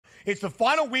It's the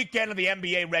final weekend of the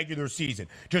NBA regular season.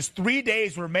 Just 3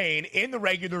 days remain in the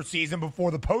regular season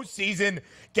before the postseason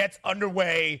gets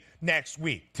underway next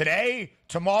week. Today,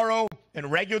 tomorrow,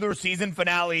 and regular season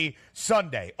finale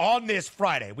Sunday. On this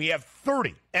Friday, we have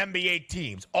 30 NBA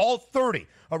teams, all 30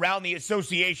 around the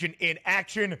association in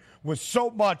action with so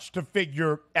much to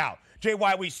figure out.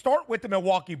 JY, we start with the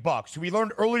Milwaukee Bucks. We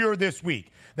learned earlier this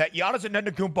week that Giannis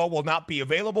Antetokounmpo will not be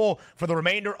available for the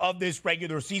remainder of this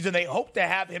regular season. They hope to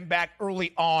have him back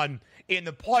early on in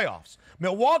the playoffs.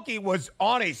 Milwaukee was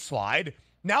on a slide.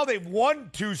 Now they've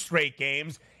won 2 straight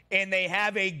games, and they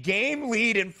have a game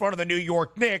lead in front of the New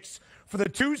York Knicks for the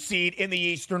 2 seed in the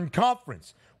Eastern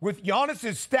Conference. With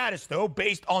Giannis's status, though,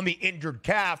 based on the injured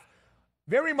calf,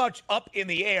 very much up in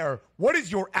the air, what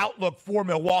is your outlook for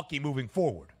Milwaukee moving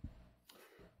forward?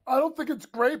 I don't think it's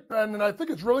great, Ben, and I think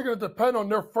it's really going to depend on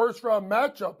their first-round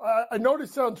matchup. I know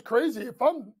this sounds crazy. If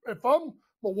I'm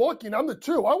Milwaukee and I'm the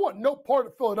 2, I want no part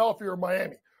of Philadelphia or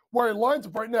Miami, where it lines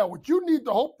up right now. What you need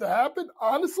to hope to happen,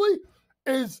 honestly,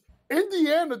 is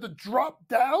Indiana to drop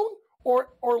down or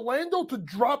Orlando to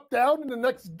drop down in the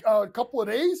next couple of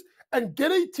days and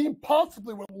get a team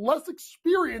possibly with less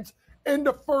experience in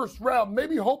the first round,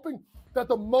 maybe hoping that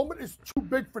the moment is too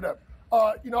big for them.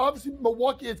 Obviously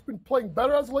Milwaukee has been playing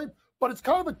better as of late, but it's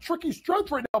kind of a tricky stretch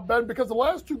right now, Ben, because the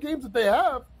last 2 games that they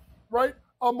have, right,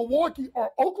 Milwaukee are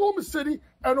Oklahoma City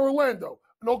and Orlando.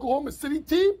 An Oklahoma City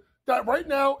team that right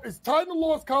now is tied in the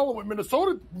loss column with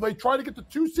Minnesota. They try to get the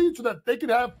 2 seed so that they can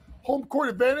have home court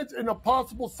advantage in a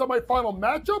possible semifinal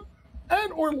matchup.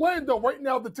 And Orlando right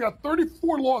now that's got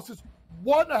 34 losses,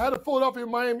 1 ahead of Philadelphia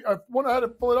and Miami, 1 ahead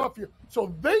of Philadelphia.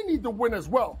 So they need to win as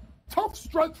well. Tough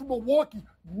stretch for Milwaukee.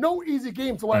 No easy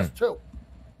games the last 2.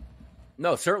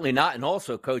 No, certainly not. And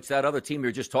also, Coach, that other team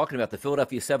you're just talking about, the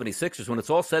Philadelphia 76ers, when it's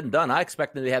all said and done, I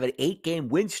expect them to have an 8-game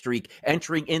win streak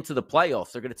entering into the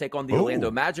playoffs. They're going to take on the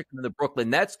Orlando Magic and the Brooklyn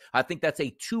Nets. I think that's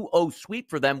a 2-0 sweep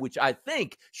for them, which I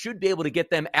think should be able to get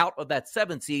them out of that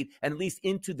 7 seed and at least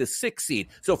into the 6 seed.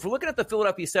 So if we're looking at the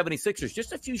Philadelphia 76ers,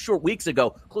 just a few short weeks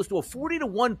ago, close to a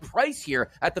 40-1 price here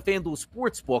at the FanDuel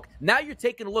Sportsbook. Now you're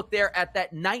taking a look there at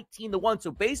that 19-1. So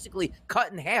basically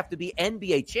cut in half to be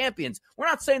NBA champions. We're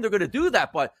not saying they're going to do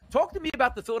that, but talk to me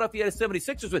about the Philadelphia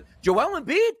 76ers with Joel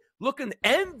Embiid looking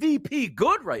MVP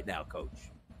good right now,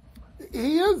 Coach.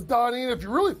 He is, Donnie, and if you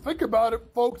really think about it,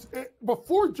 folks,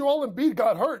 before Joel Embiid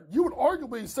got hurt, you would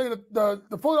arguably say that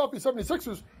the Philadelphia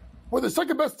 76ers were the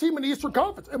second best team in the Eastern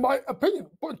Conference, in my opinion,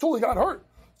 until he got hurt.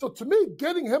 So to me,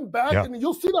 getting him back, and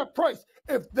you'll see that price.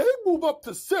 If they move up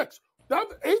to 6, that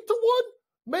 8-1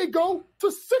 may go to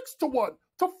 6-1.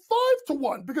 To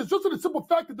 5-1, because just for the simple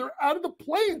fact that they're out of the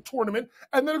play-in tournament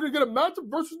and they're going to get a matchup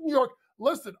versus New York.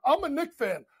 Listen, I'm a Knicks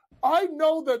fan. I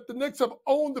know that the Knicks have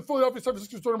owned the Philadelphia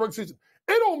 76ers during the regular season.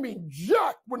 It don't mean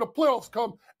jack when the playoffs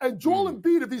come. And Joel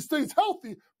Embiid, if he stays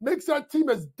healthy, makes that team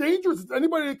as dangerous as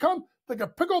anybody to come. They can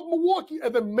pick up Milwaukee,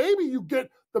 and then maybe you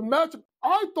get the matchup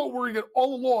I thought we were going to get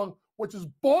all along, which is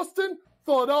Boston,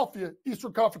 Philadelphia,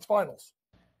 Eastern Conference Finals.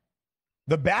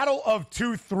 The battle of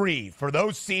 2-3 for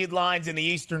those seed lines in the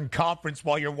Eastern Conference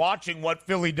while you're watching what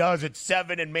Philly does at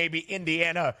 7 and maybe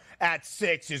Indiana at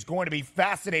 6 is going to be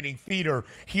fascinating theater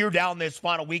here down this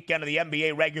final weekend of the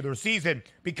NBA regular season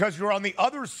because you're on the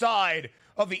other side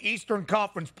of the Eastern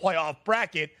Conference playoff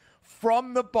bracket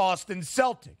from the Boston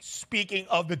Celtics. Speaking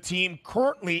of the team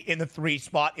currently in the 3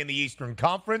 spot in the Eastern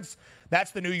Conference,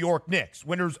 that's the New York Knicks,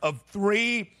 winners of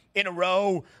 3 in a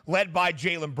row, led by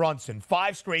Jalen Brunson.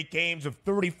 5 straight games of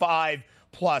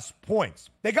 35-plus points.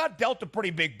 They got dealt a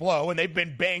pretty big blow, and they've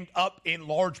been banged up in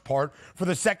large part for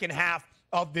the second half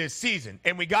of this season.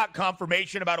 And we got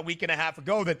confirmation about a week and a half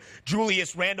ago that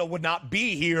Julius Randle would not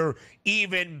be here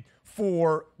even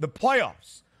for the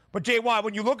playoffs. But, JY,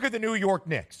 when you look at the New York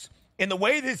Knicks, in the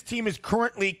way this team is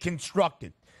currently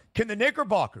constructed, can the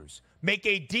Knickerbockers make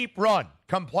a deep run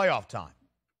come playoff time?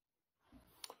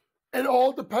 It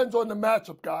all depends on the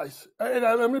matchup, guys. And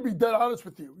I'm going to be dead honest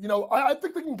with you. I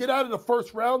think they can get out of the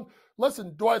first round.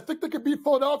 Listen, do I think they can beat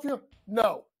Philadelphia?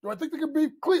 No. Do I think they can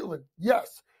beat Cleveland?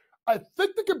 Yes. I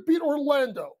think they can beat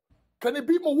Orlando. Can they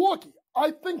beat Milwaukee?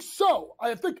 I think so.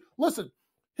 Listen,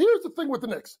 here's the thing with the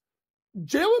Knicks.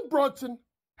 Jalen Brunson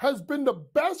has been the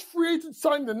best free agent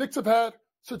signing the Knicks have had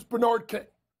since Bernard King,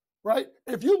 right?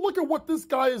 If you look at what this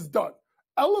guy has done,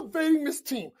 elevating this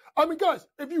team. I mean, guys,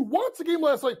 if you watched the game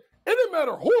last night, it didn't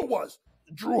matter who it was.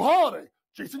 Drew Holiday,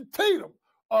 Jason Tatum,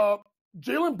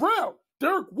 Jaylen Brown,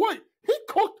 Derek White. He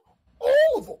cooked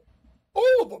all of them.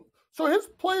 All of them. So his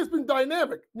play has been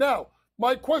dynamic. Now,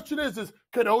 my question is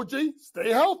can OJ stay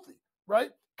healthy, right?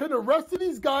 Can the rest of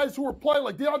these guys who are playing,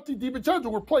 like Deontay DiVincenzo,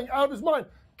 who are playing out of his mind,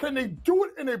 Can they do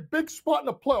it in a big spot in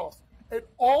the playoffs? It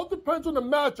all depends on the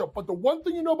matchup. But the one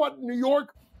thing you know about New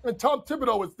York and Tom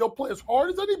Thibodeau is they'll play as hard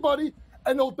as anybody,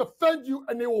 and they'll defend you,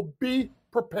 and they will be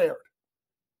prepared.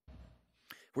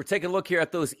 We're taking a look here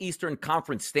at those Eastern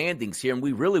Conference standings here, and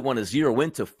we really want to zero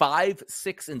into 5,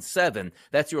 6, and 7.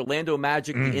 That's your Orlando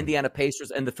Magic, the Indiana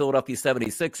Pacers, and the Philadelphia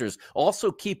 76ers. Also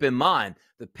keep in mind,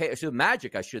 the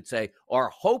Magic, I should say,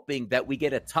 are hoping that we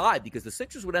get a tie because the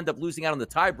Sixers would end up losing out on the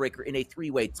tiebreaker in a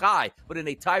 3-way tie. But in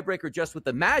a tiebreaker just with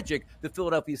the Magic, the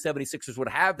Philadelphia 76ers would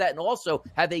have that and also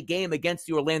have a game against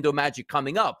the Orlando Magic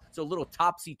coming up. So a little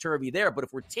topsy-turvy there. But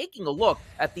if we're taking a look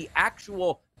at the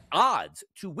actual odds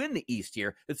to win the East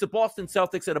here, it's the Boston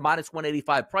Celtics at a minus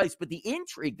 185 price. But the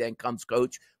intrigue then comes,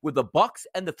 Coach, where the Bucks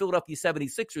and the Philadelphia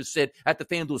 76ers sit at the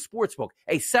FanDuel Sportsbook.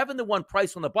 A 7-1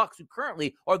 price on the Bucks, who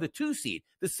currently are the 2 seed.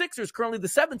 The Sixers currently the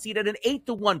 7 seed at an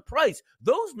 8-1 price.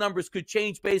 Those numbers could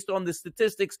change based on the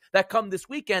statistics that come this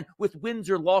weekend with wins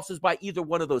or losses by either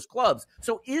one of those clubs.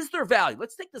 So is there value?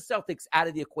 Let's take the Celtics out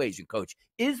of the equation, Coach.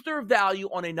 Is there value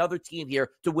on another team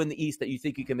here to win the East that you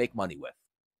think you can make money with?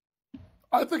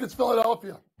 I think it's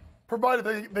Philadelphia, provided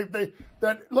they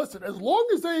listen. As long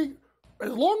as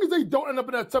they don't end up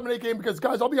in that 7-8 game, because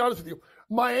guys, I'll be honest with you,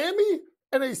 Miami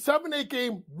in a 7-8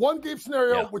 game, 1-game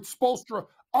scenario with Spoelstra,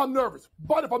 I'm nervous.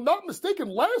 But if I'm not mistaken,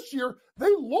 last year they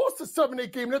lost a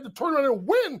 7-8 game and had to turn around and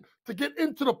win to get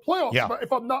into the playoffs.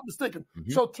 If I'm not mistaken,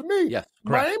 so to me,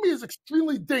 Miami is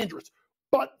extremely dangerous.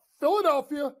 But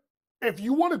Philadelphia, if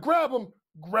you want to grab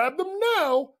them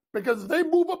now. Because if they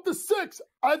move up to 6,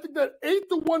 I think that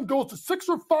 8-1 goes to 6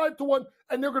 or 5-1,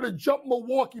 and they're going to jump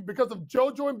Milwaukee because of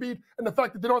Joel Embiid and the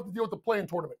fact that they don't have to deal with the play-in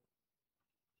tournament.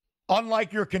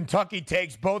 Unlike your Kentucky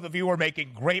takes, both of you are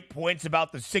making great points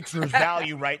about the Sixers'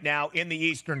 value right now in the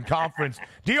Eastern Conference.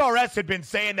 DRS had been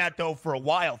saying that, though, for a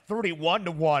while.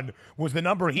 31-1 was the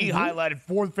number he highlighted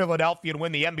for Philadelphia to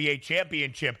win the NBA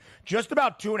championship just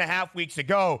about 2.5 weeks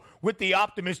ago, with the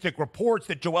optimistic reports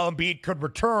that Joel Embiid could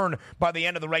return by the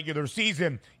end of the regular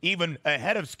season, even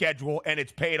ahead of schedule, and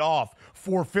it's paid off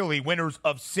for Philly, winners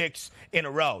of 6 in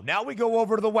a row. Now we go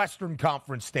over to the Western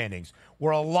Conference standings,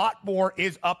 where a lot more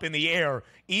is up in the air,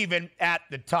 even at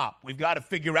the top. We've got to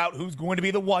figure out who's going to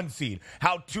be the 1 seed,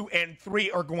 how 2 and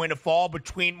 3 are going to fall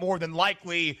between more than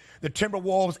likely the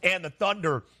Timberwolves and the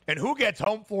Thunder, and who gets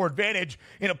home floor advantage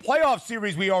in a playoff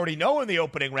series we already know in the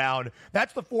opening round.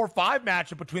 That's the 4-5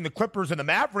 matchup between the Clippers and the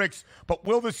Mavericks, but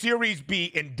will the series be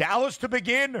in Dallas to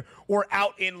begin or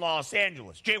out in Los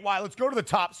Angeles? JY, let's go to the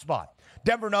top spot.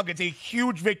 Denver Nuggets, a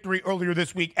huge victory earlier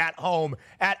this week at home,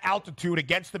 at altitude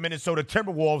against the Minnesota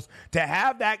Timberwolves to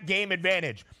have that game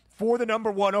advantage for the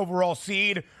number 1 overall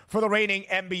seed for the reigning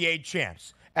NBA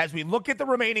champs. As we look at the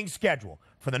remaining schedule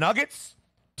for the Nuggets,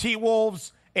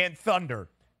 T-Wolves, and Thunder,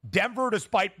 Denver,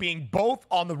 despite being both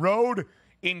on the road,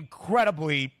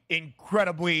 incredibly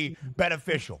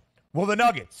beneficial. Will the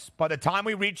Nuggets, by the time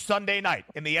we reach Sunday night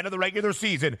in the end of the regular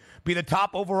season, be the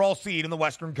top overall seed in the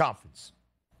Western Conference?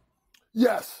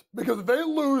 Yes, because if they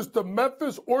lose to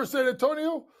Memphis or San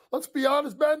Antonio, let's be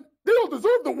honest, Ben, they don't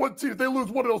deserve the 1 seed if they lose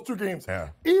one of those 2 games,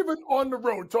 even on the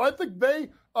road. So I think they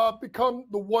become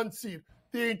the 1 seed.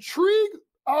 The intrigue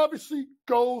obviously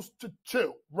goes to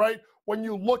 2, right? When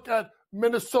you look at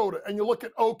Minnesota and you look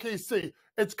at OKC,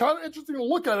 it's kind of interesting to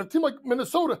look at. A team like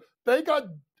Minnesota, they got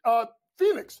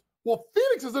Phoenix. Well,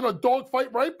 Phoenix is in a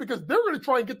dogfight, right? Because they're going to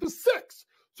try and get to 6.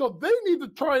 So they need to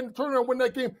try and turn around and win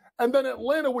that game. And then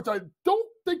Atlanta, which I don't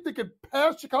think they could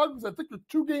pass Chicago because I think they're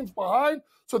 2 games behind.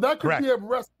 So that could be a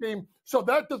rest game. So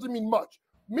that doesn't mean much.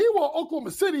 Meanwhile,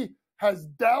 Oklahoma City has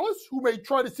Dallas, who may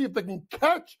try to see if they can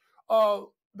catch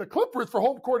the Clippers for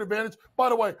home court advantage. By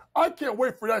the way, I can't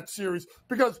wait for that series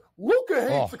because Luka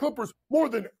hates the Clippers more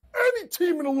than any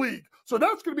team in the league. So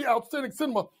that's going to be outstanding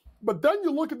cinema. But then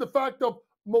you look at the fact of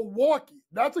Milwaukee.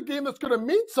 That's a game that's going to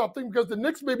mean something because the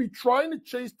Knicks may be trying to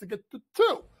chase to get to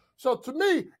 2. So to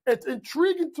me, it's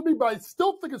intriguing to me, but I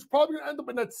still think it's probably going to end up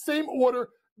in that same order.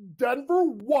 Denver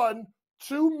 1,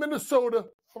 2 Minnesota,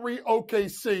 3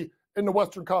 OKC in the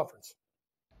Western Conference.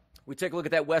 We take a look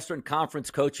at that Western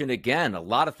Conference, Coach, and again, a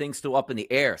lot of things still up in the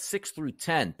air. 6 through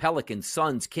 10, Pelicans,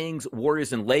 Suns, Kings,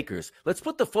 Warriors, and Lakers. Let's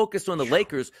put the focus on the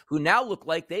Lakers, who now look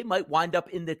like they might wind up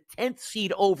in the 10th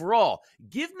seed overall.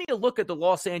 Give me a look at the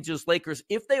Los Angeles Lakers.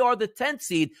 If they are the 10th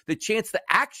seed, the chance to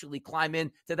actually climb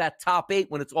in to that top 8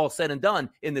 when it's all said and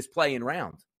done in this play-in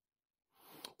round.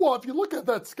 Well, if you look at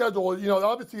that schedule, you know,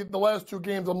 obviously the last 2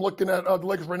 games I'm looking at the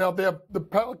Lakers right now, they have the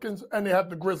Pelicans and they have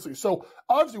the Grizzlies. So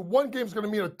obviously one game is going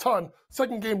to mean a ton.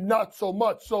 Second game, not so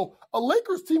much. So a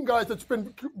Lakers team, guys, that's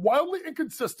been wildly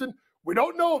inconsistent. We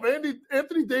don't know if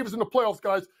Anthony Davis in the playoffs,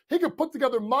 guys, he can put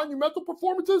together monumental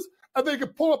performances and they can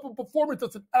pull up a performance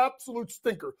that's an absolute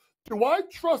stinker. Do I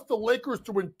trust the Lakers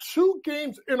to win 2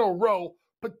 games in a row,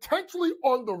 potentially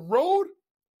on the road?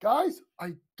 Guys,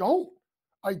 I don't.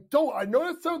 I know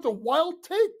that sounds a wild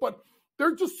take, but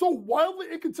they're just so wildly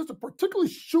inconsistent, particularly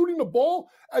shooting the ball.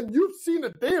 And you've seen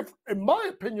that they have, in my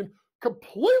opinion,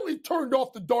 completely turned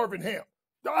off the Darvin Ham.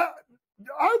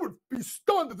 I would be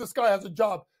stunned if this guy has a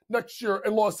job next year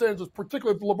in Los Angeles,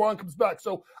 particularly if LeBron comes back.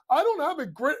 So I don't have a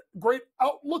great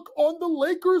outlook on the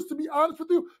Lakers, to be honest with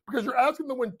you, because you're asking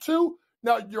them to win 2.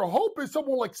 Now, your hope is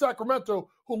someone like Sacramento,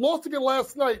 who lost again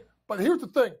last night. But here's the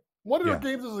thing. One of their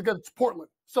games is against Portland.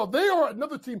 So they are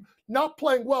another team not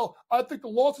playing well. I think the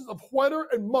losses of Huerter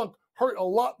and Monk hurt a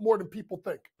lot more than people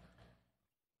think.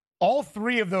 All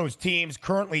 3 of those teams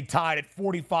currently tied at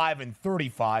 45 and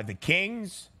 35. The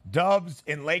Kings, Dubs,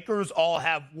 and Lakers all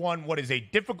have won what is a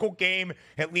difficult game,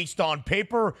 at least on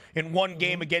paper, in one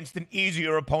game against an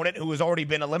easier opponent who has already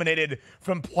been eliminated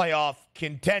from playoff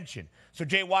contention. So,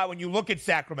 JY, when you look at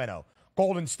Sacramento,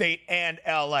 Golden State, and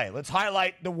LA. Let's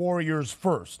highlight the Warriors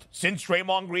first. Since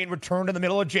Draymond Green returned in the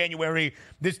middle of January,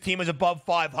 this team is above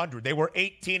 500. They were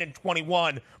 18 and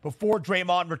 21 before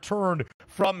Draymond returned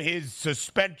from his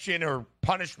suspension or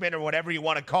punishment or whatever you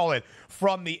want to call it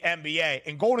from the NBA.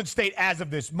 And Golden State, as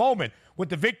of this moment, with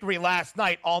the victory last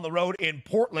night on the road in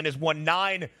Portland, has won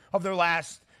 9 of their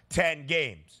last 10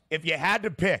 games. If you had to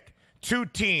pick 2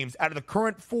 teams out of the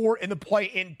current 4 in the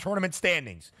play-in tournament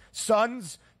standings,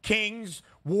 Suns, Kings,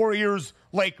 Warriors,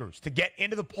 Lakers, to get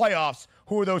into the playoffs,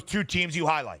 who are those 2 teams you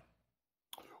highlight?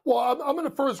 Well, I'm going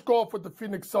to first go off with the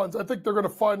Phoenix Suns. I think they're going to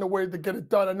find a way to get it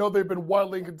done. I know they've been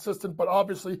wildly inconsistent, but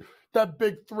obviously that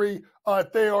big 3,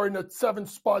 if they are in that 7th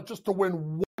spot just to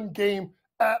win 1 game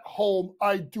at home,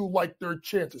 I do like their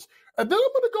chances. And then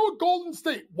I'm going to go with Golden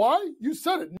State. Why? You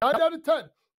said it. 9 out of 10.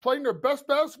 Playing their best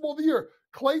basketball of the year.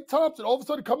 Klay Thompson, all of a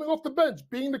sudden coming off the bench,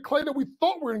 being the Klay that we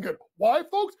thought we were going to get. Why,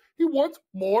 folks? He wants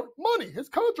more money. His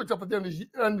contract's up at the end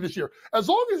of this year. As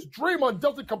long as Draymond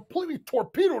doesn't completely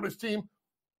torpedo this team,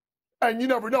 and you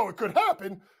never know, it could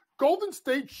happen, Golden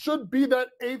State should be that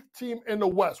 8th team in the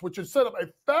West, which would set up a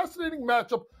fascinating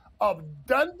matchup of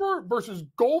Denver versus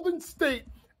Golden State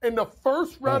in the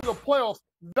first round of the playoffs.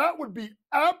 That would be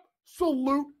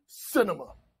absolute cinema.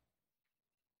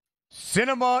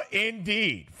 Cinema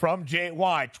indeed from JY.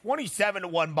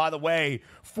 27-1, by the way,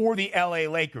 for the LA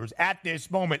Lakers. At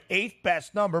this moment, 8th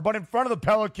best number, but in front of the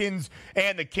Pelicans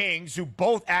and the Kings, who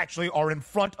both actually are in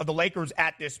front of the Lakers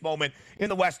at this moment in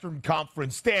the Western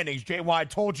Conference standings. JY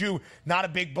told you, not a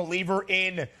big believer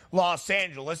in Los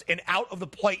Angeles. And out of the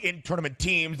play-in tournament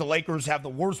teams, the Lakers have the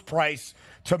worst price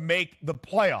to make the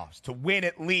playoffs, to win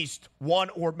at least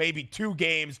 1 or maybe 2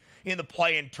 games in the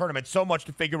play-in tournament. So much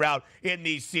to figure out in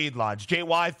these seed lines.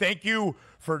 JY, thank you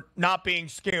for not being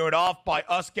scared off by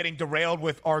us getting derailed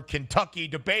with our Kentucky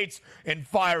debates and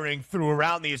firing through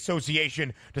around the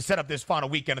association to set up this final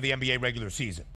weekend of the NBA regular season.